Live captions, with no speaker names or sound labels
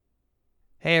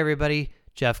Hey everybody,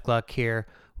 Jeff Gluck here.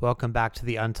 Welcome back to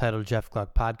the Untitled Jeff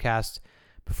Gluck podcast.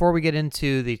 Before we get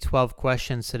into the 12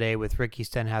 questions today with Ricky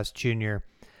Stenhouse Jr.,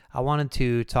 I wanted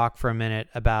to talk for a minute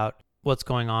about what's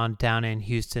going on down in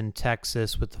Houston,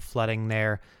 Texas with the flooding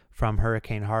there from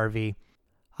Hurricane Harvey.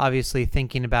 Obviously,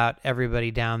 thinking about everybody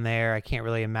down there, I can't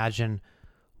really imagine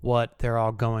what they're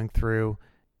all going through,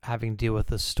 having to deal with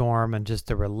the storm and just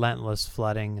the relentless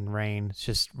flooding and rain. It's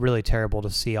just really terrible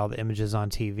to see all the images on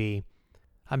TV.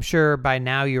 I'm sure by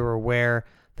now you're aware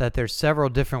that there's several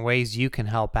different ways you can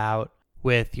help out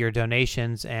with your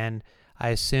donations, and I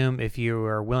assume if you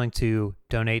are willing to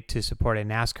donate to support a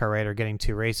NASCAR rider getting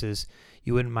 2 races,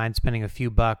 you wouldn't mind spending a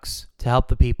few bucks to help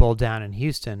the people down in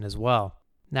Houston as well.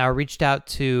 Now, I reached out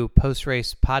to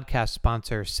post-race podcast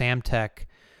sponsor Samtech,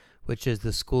 which is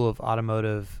the School of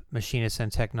Automotive Machinists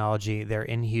and Technology. They're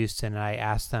in Houston, and I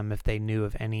asked them if they knew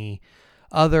of any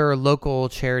other local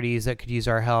charities that could use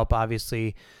our help.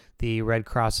 Obviously, the Red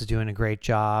Cross is doing a great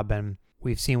job, and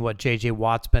we've seen what JJ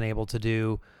Watt's been able to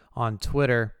do on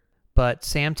Twitter. But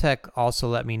Samtech also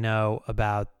let me know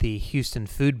about the Houston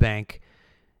Food Bank.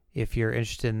 If you're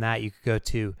interested in that, you could go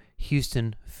to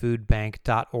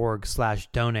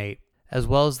houstonfoodbank.org/donate, as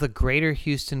well as the Greater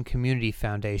Houston Community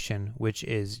Foundation, which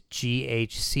is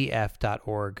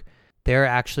ghcf.org. They're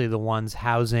actually the ones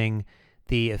housing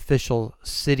the official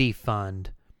city fund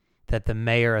that the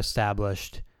mayor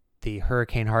established, the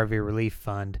Hurricane Harvey Relief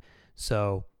Fund.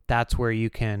 So that's where you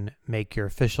can make your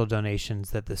official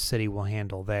donations that the city will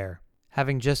handle there.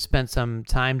 Having just spent some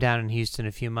time down in Houston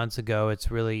a few months ago,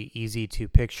 it's really easy to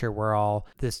picture where all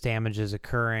this damage is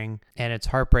occurring, and it's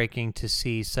heartbreaking to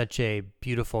see such a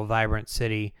beautiful, vibrant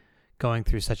city going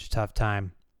through such a tough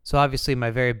time. So obviously my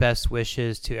very best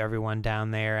wishes to everyone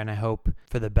down there, and I hope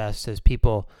for the best as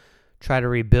people try to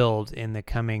rebuild in the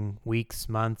coming weeks,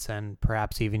 months, and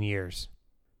perhaps even years.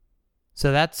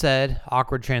 So that said,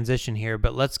 awkward transition here,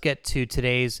 but let's get to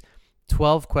today's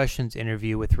 12 questions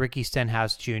interview with Ricky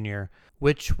Stenhouse Jr.,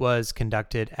 which was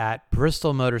conducted at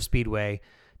Bristol Motor Speedway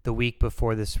the week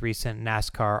before this recent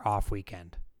NASCAR off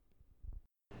weekend.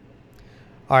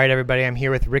 All right, everybody, I'm here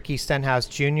with Ricky Stenhouse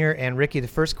Jr. And Ricky, the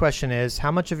first question is,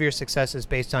 how much of your success is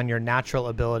based on your natural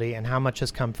ability and how much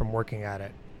has come from working at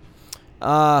it?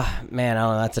 Man, I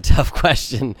don't know. That's a tough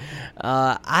question.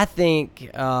 I think,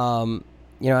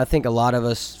 I think a lot of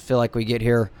us feel like we get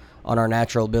here on our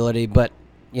natural ability, but,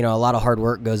 a lot of hard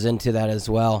work goes into that as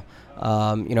well.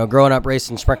 Growing up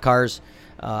racing sprint cars,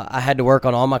 I had to work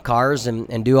on all my cars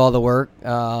and do all the work,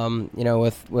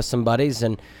 with some buddies.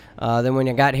 And then when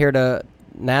you got here to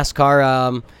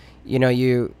NASCAR,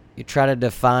 you try to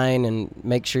define and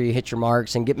make sure you hit your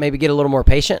marks and maybe get a little more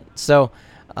patient. So,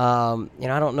 I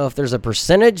don't know if there's a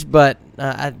percentage, but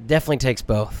it definitely takes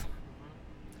both.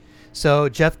 So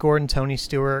Jeff Gordon, Tony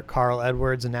Stewart, Carl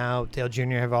Edwards, and now Dale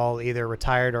Jr. have all either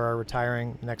retired or are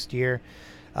retiring next year.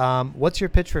 What's your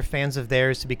pitch for fans of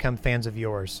theirs to become fans of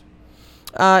yours?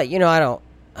 I'm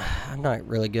not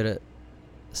really good at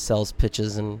sales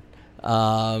pitches and,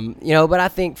 but I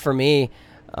think for me,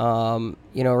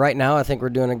 right now I think we're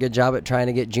doing a good job at trying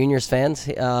to get Junior's fans.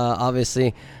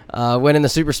 Obviously, winning the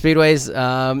super speedways,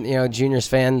 Junior's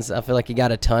fans, I feel like he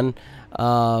got a ton,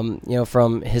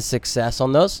 from his success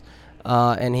on those.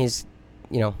 And he's,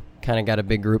 kind of got a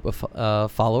big group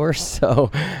of followers.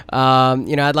 So,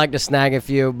 I'd like to snag a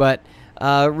few, but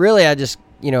really I just,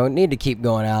 need to keep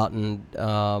going out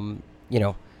and,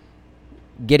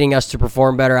 getting us to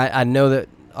perform better. I know that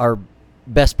our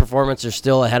best performance are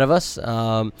still ahead of us.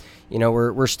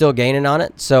 We're still gaining on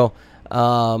it. So,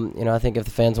 I think if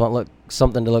the fans want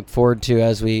something to look forward to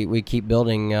as we keep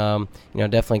building,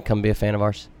 definitely come be a fan of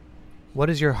ours. What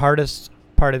is your hardest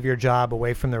part of your job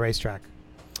away from the racetrack?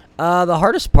 The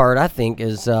hardest part, I think,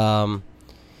 is away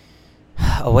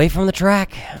from the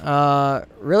track.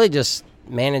 Really just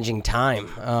managing time.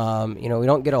 We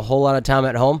don't get a whole lot of time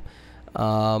at home.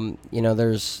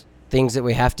 There's things that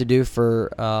we have to do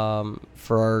for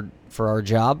our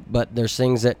job, but there's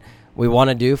things that we want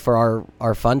to do for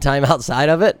our fun time outside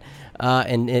of it,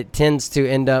 and it tends to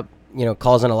end up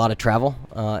causing a lot of travel,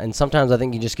 and sometimes I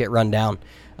think you just get run down.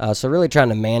 So really trying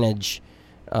to manage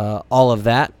all of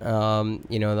that.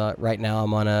 Right now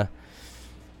I'm on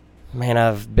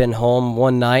I've been home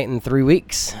one night in 3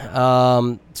 weeks.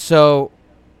 So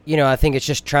I think it's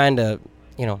just trying to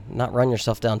not run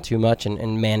yourself down too much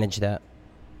and manage that.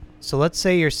 So let's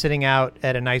say you're sitting out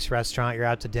at a nice restaurant, you're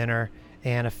out to dinner,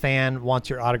 and a fan wants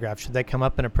your autograph. Should they come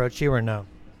up and approach you or no?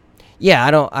 Yeah,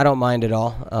 I don't mind at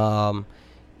all.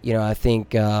 I think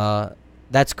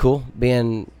that's cool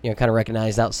being kind of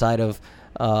recognized outside of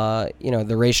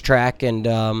the racetrack, and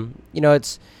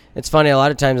it's it's funny. A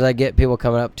lot of times I get people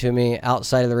coming up to me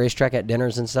outside of the racetrack at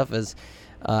dinners and stuff,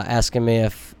 asking me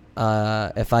if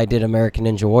I did American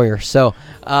Ninja Warrior. So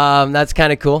that's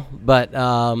kind of cool. But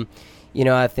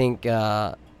I think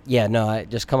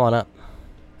just come on up.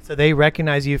 So they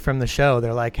recognize you from the show.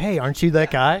 They're like, "Hey, aren't you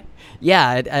that guy?"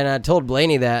 Yeah, and I told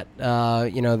Blaney that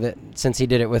that since he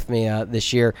did it with me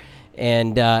this year,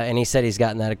 and he said he's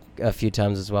gotten that a few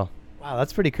times as well. Wow,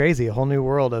 that's pretty crazy. A whole new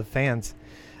world of fans.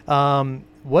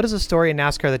 What is a story in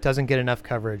NASCAR that doesn't get enough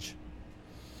coverage?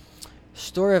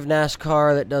 Story of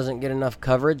NASCAR that doesn't get enough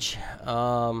coverage.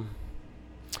 I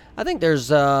think there's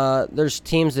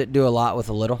teams that do a lot with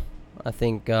a little. I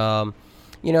think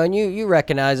and you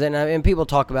recognize it, and people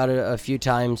talk about it a few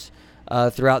times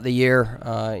throughout the year.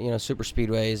 Super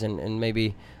speedways and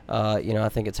maybe I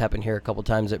think it's happened here a couple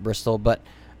times at Bristol, but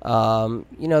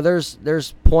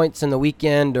there's points in the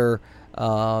weekend or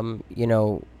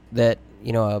that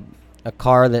a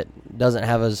car that doesn't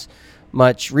have as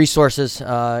much resources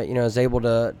is able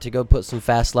to go put some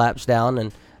fast laps down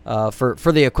and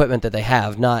for the equipment that they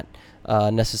have, not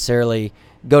necessarily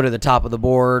go to the top of the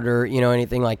board or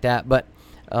anything like that, but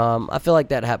I feel like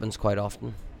that happens quite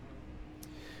often.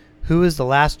 Who is the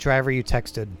last driver you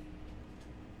texted?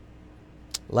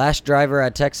 Last driver I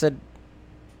texted,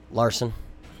 Larson.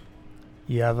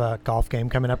 You have a golf game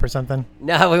coming up or something?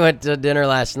 No, we went to dinner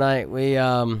last night. We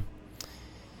went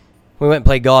and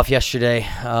played golf yesterday,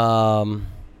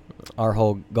 our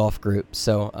whole golf group.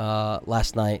 So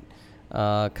last night,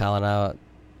 Kyle and I,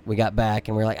 we got back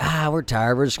and we were like, we're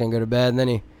tired. We're just going to go to bed. And then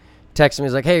he texted me.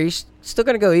 He's like, hey, are you still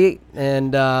going to go eat?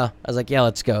 And I was like, yeah,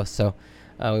 let's go. So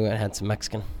we went and had some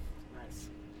Mexican. Nice.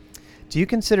 Do you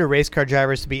consider race car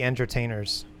drivers to be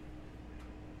entertainers?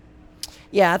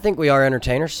 Yeah, I think we are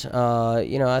entertainers.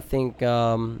 I think,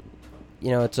 I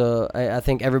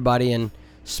think everybody in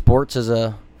sports is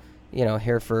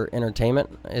here for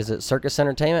entertainment. Is it circus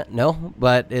entertainment? No,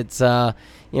 but it's,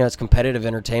 it's competitive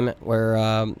entertainment where,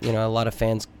 a lot of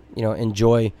fans,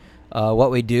 enjoy what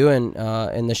we do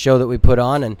and the show that we put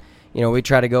on. And, we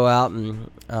try to go out and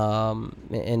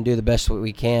do the best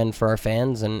we can for our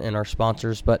fans and our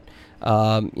sponsors. But,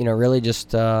 really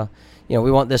just, we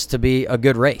want this to be a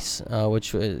good race,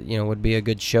 which, would be a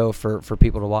good show for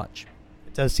people to watch.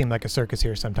 It does seem like a circus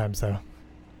here sometimes, though.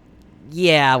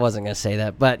 Yeah, I wasn't going to say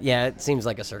that, but yeah, it seems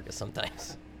like a circus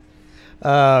sometimes.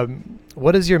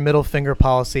 What is your middle finger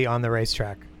policy on the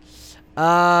racetrack?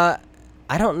 I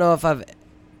don't know if I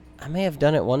may have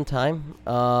done it one time.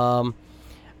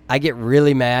 I get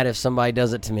really mad if somebody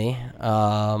does it to me.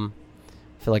 I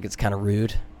feel like it's kind of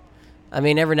rude. I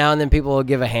mean, every now and then people will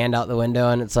give a hand out the window,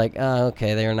 and it's like,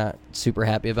 okay, they're not super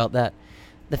happy about that.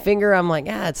 The finger, I'm like,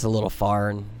 it's a little far,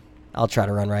 and I'll try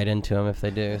to run right into them if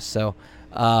they do. So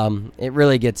it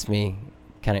really gets me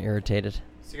kind of irritated.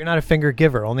 So you're not a finger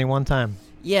giver, only one time?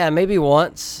 Yeah, maybe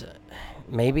once,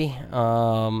 maybe.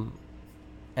 And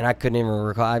I couldn't even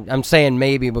recall. I'm saying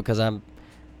maybe because I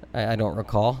don't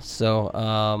recall.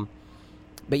 So,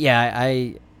 but yeah,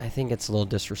 I think it's a little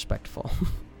disrespectful.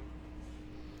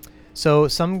 So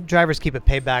some drivers keep a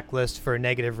payback list for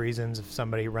negative reasons if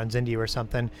somebody runs into you or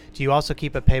something. Do you also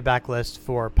keep a payback list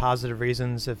for positive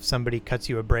reasons if somebody cuts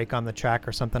you a break on the track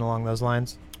or something along those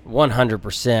lines?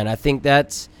 100%. I think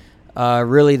that's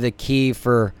really the key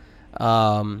for,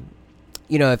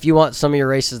 if you want some of your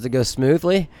races to go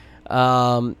smoothly,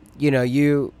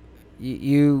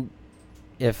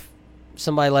 if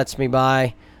somebody lets me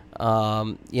by,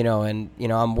 and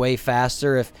I'm way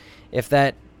faster, if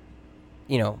that,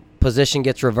 position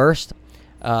gets reversed,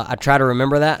 I try to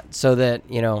remember that so that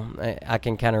I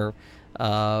can kind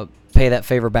of pay that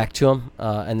favor back to them,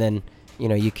 and then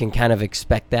you can kind of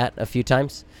expect that a few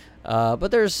times.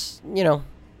 But there's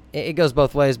it goes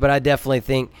both ways. But I definitely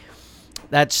think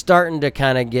that's starting to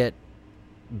kind of get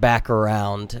back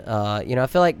around. I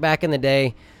feel like back in the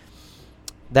day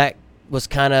that was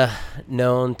kind of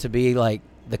known to be like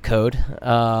the code.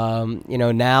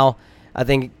 Now I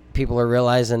think people are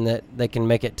realizing that they can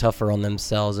make it tougher on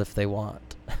themselves if they want.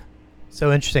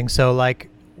 So interesting. So like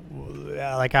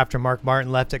after Mark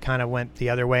Martin left, it kind of went the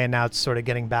other way, and now it's sort of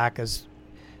getting back as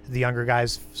the younger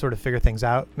guys sort of figure things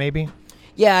out, maybe?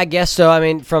 Yeah, I guess so. I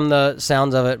mean, from the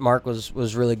sounds of it, Mark was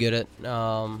really good at,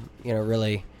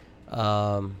 really,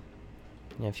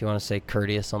 if you want to say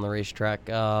courteous on the racetrack.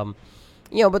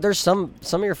 But there's some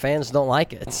of your fans don't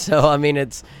like it. So I mean,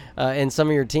 it's in some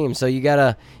of your teams. So you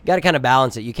gotta kind of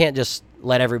balance it. You can't just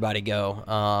let everybody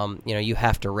go. You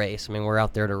have to race. I mean, we're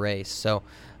out there to race. So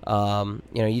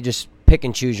you just pick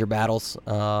and choose your battles.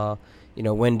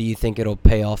 When do you think it'll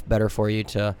pay off better for you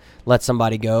to let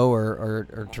somebody go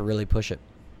or to really push it?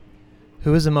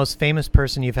 Who is the most famous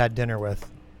person you've had dinner with?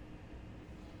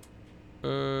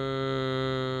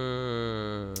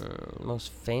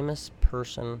 Most famous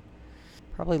person,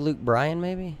 probably Luke Bryan,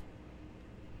 maybe.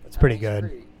 That's pretty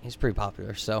good. He's pretty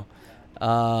popular. So,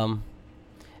 at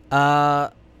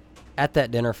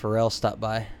that dinner, Pharrell stopped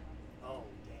by. Oh,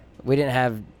 damn. We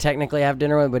didn't technically have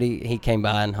dinner with him, but he came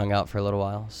by and hung out for a little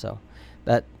while. So,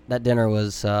 that dinner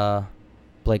was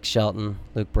Blake Shelton,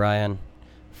 Luke Bryan,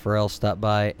 Pharrell stopped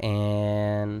by,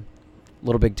 and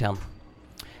Little Big Town.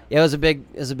 Yeah, it was a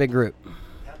big group.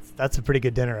 That's a pretty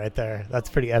good dinner right there. That's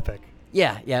pretty epic.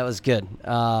 Yeah, it was good.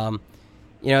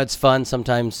 It's fun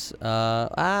sometimes.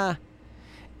 ESPYs,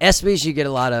 you get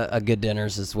a lot of good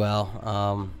dinners as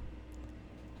well.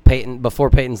 Before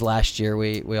Peyton's last year,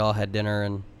 we all had dinner,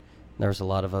 and there was a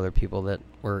lot of other people that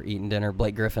were eating dinner.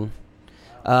 Blake Griffin.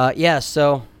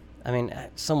 So,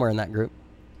 somewhere in that group.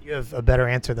 You have a better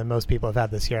answer than most people have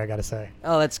had this year, I got to say.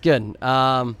 Oh, that's good.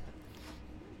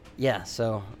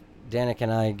 So Danik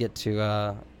and I get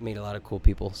to meet a lot of cool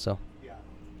people. So,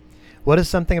 what is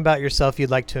something about yourself you'd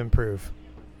like to improve?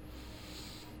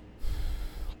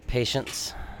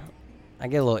 Patience. I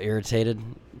get a little irritated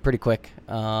pretty quick.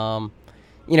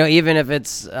 Even if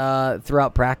it's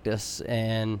throughout practice,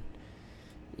 and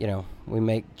we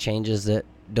make changes that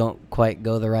don't quite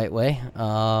go the right way.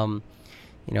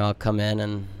 I'll come in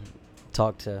and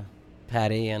talk to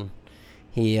Patty, and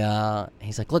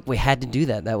he's like, "Look, we had to do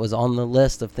that. That was on the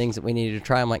list of things that we needed to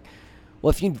try." I'm like, "Well,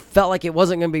 if you felt like it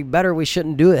wasn't going to be better, we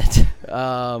shouldn't do it."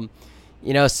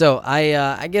 So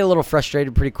I get a little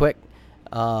frustrated pretty quick.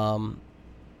 But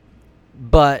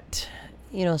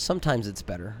sometimes it's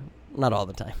better. Not all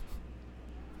the time.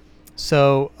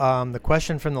 So the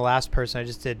question from the last person, I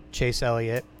just did Chase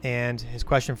Elliott, and his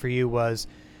question for you was,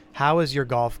 how is your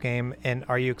golf game, and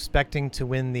are you expecting to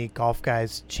win the Golf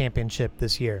Guys Championship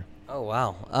this year? Oh,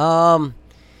 wow.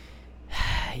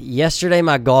 Yesterday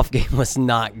my golf game was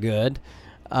not good,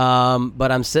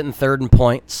 but I'm sitting third in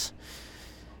points.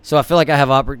 So I feel like I have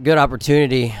good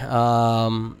opportunity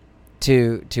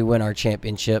to win our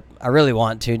championship. I really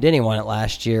want to. Denny won it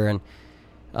last year, and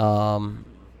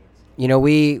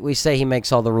we say he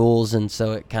makes all the rules, and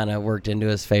so it kind of worked into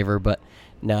his favor. But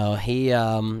no,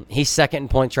 he's second in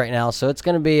points right now, so it's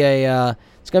gonna be a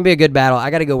good battle. I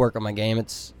got to go work on my game.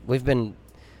 We've been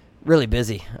really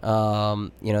busy,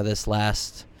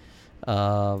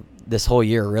 this whole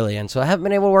year really, and so I haven't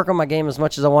been able to work on my game as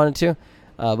much as I wanted to.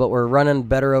 But we're running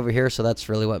better over here, so that's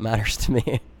really what matters to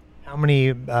me. How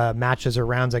many matches or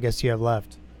rounds, I guess, do you have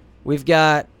left? We've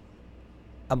got,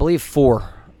 I believe, four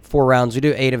rounds. We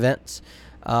do 8 events.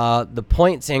 The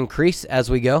points increase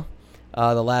as we go.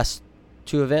 The last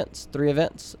 3 events.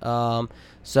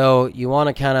 So you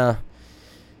want to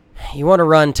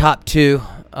run top 2.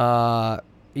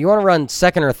 You want to run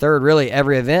second or third, really,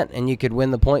 every event, and you could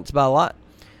win the points by a lot.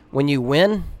 When you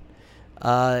win,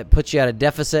 it puts you at a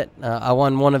deficit. I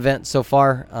won 1 event so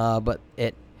far, but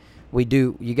you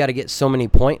got to get so many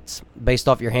points based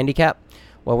off your handicap.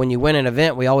 Well, when you win an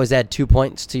event, we always add 2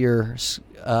 points to your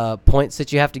points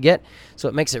that you have to get. So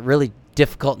it makes it really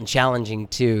difficult and challenging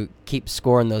to keep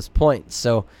scoring those points.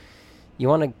 So you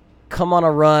want to come on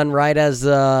a run right as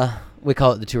we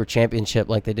call it the Tour Championship,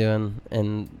 like they do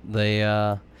in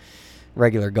the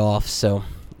regular golf. So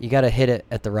you got to hit it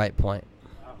at the right point.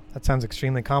 That sounds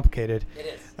extremely complicated.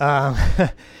 It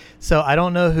is. So I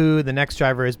don't know who the next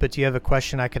driver is, but do you have a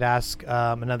question I could ask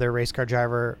another race car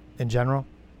driver in general?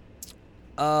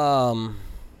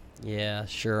 Yeah,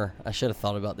 sure. I should have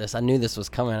thought about this. I knew this was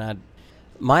coming.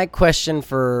 My question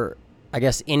for, I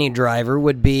guess, any driver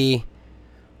would be,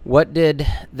 what did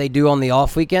they do on the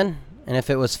off weekend? And if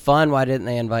it was fun, why didn't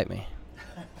they invite me?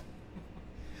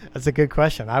 That's a good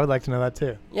question. I would like to know that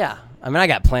too. Yeah. I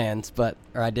got plans,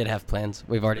 or I did have plans.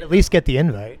 We've already... At least get the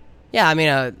invite. Yeah,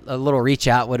 a little reach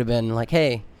out would have been like,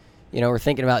 hey, we're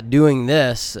thinking about doing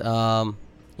this. You want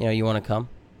to come?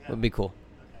 Yeah. Would be cool.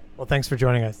 Well, thanks for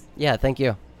joining us. Yeah, thank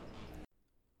you.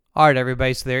 All right,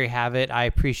 everybody. So there you have it. I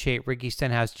appreciate Ricky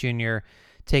Stenhouse Jr.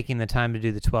 taking the time to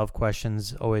do the 12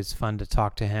 questions. Always fun to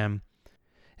talk to him.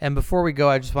 And before we go,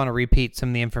 I just want to repeat some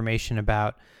of the information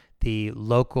about the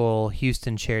local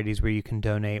Houston charities where you can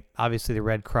donate. Obviously, the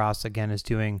Red Cross, again, is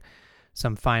doing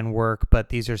some fine work, but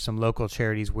these are some local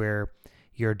charities where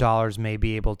your dollars may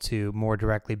be able to more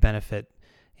directly benefit,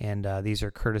 and these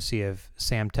are courtesy of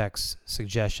Samtec's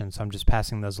suggestions, so I'm just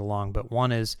passing those along. But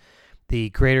one is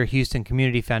the Greater Houston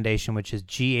Community Foundation, which is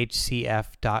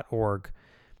ghcf.org,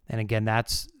 and again,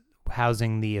 that's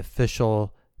housing the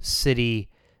official city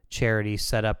charity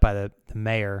set up by the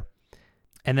mayor.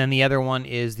 And then the other one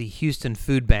is the Houston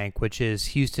Food Bank, which is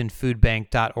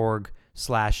houstonfoodbank.org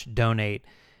patreon.com/donate.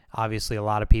 Obviously, a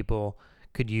lot of people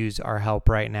could use our help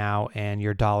right now, and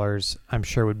your dollars, I'm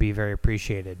sure, would be very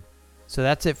appreciated. So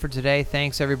that's it for today.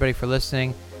 Thanks, everybody, for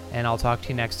listening, and I'll talk to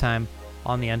you next time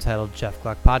on the Untitled Jeff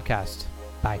Gluck Podcast.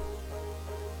 Bye.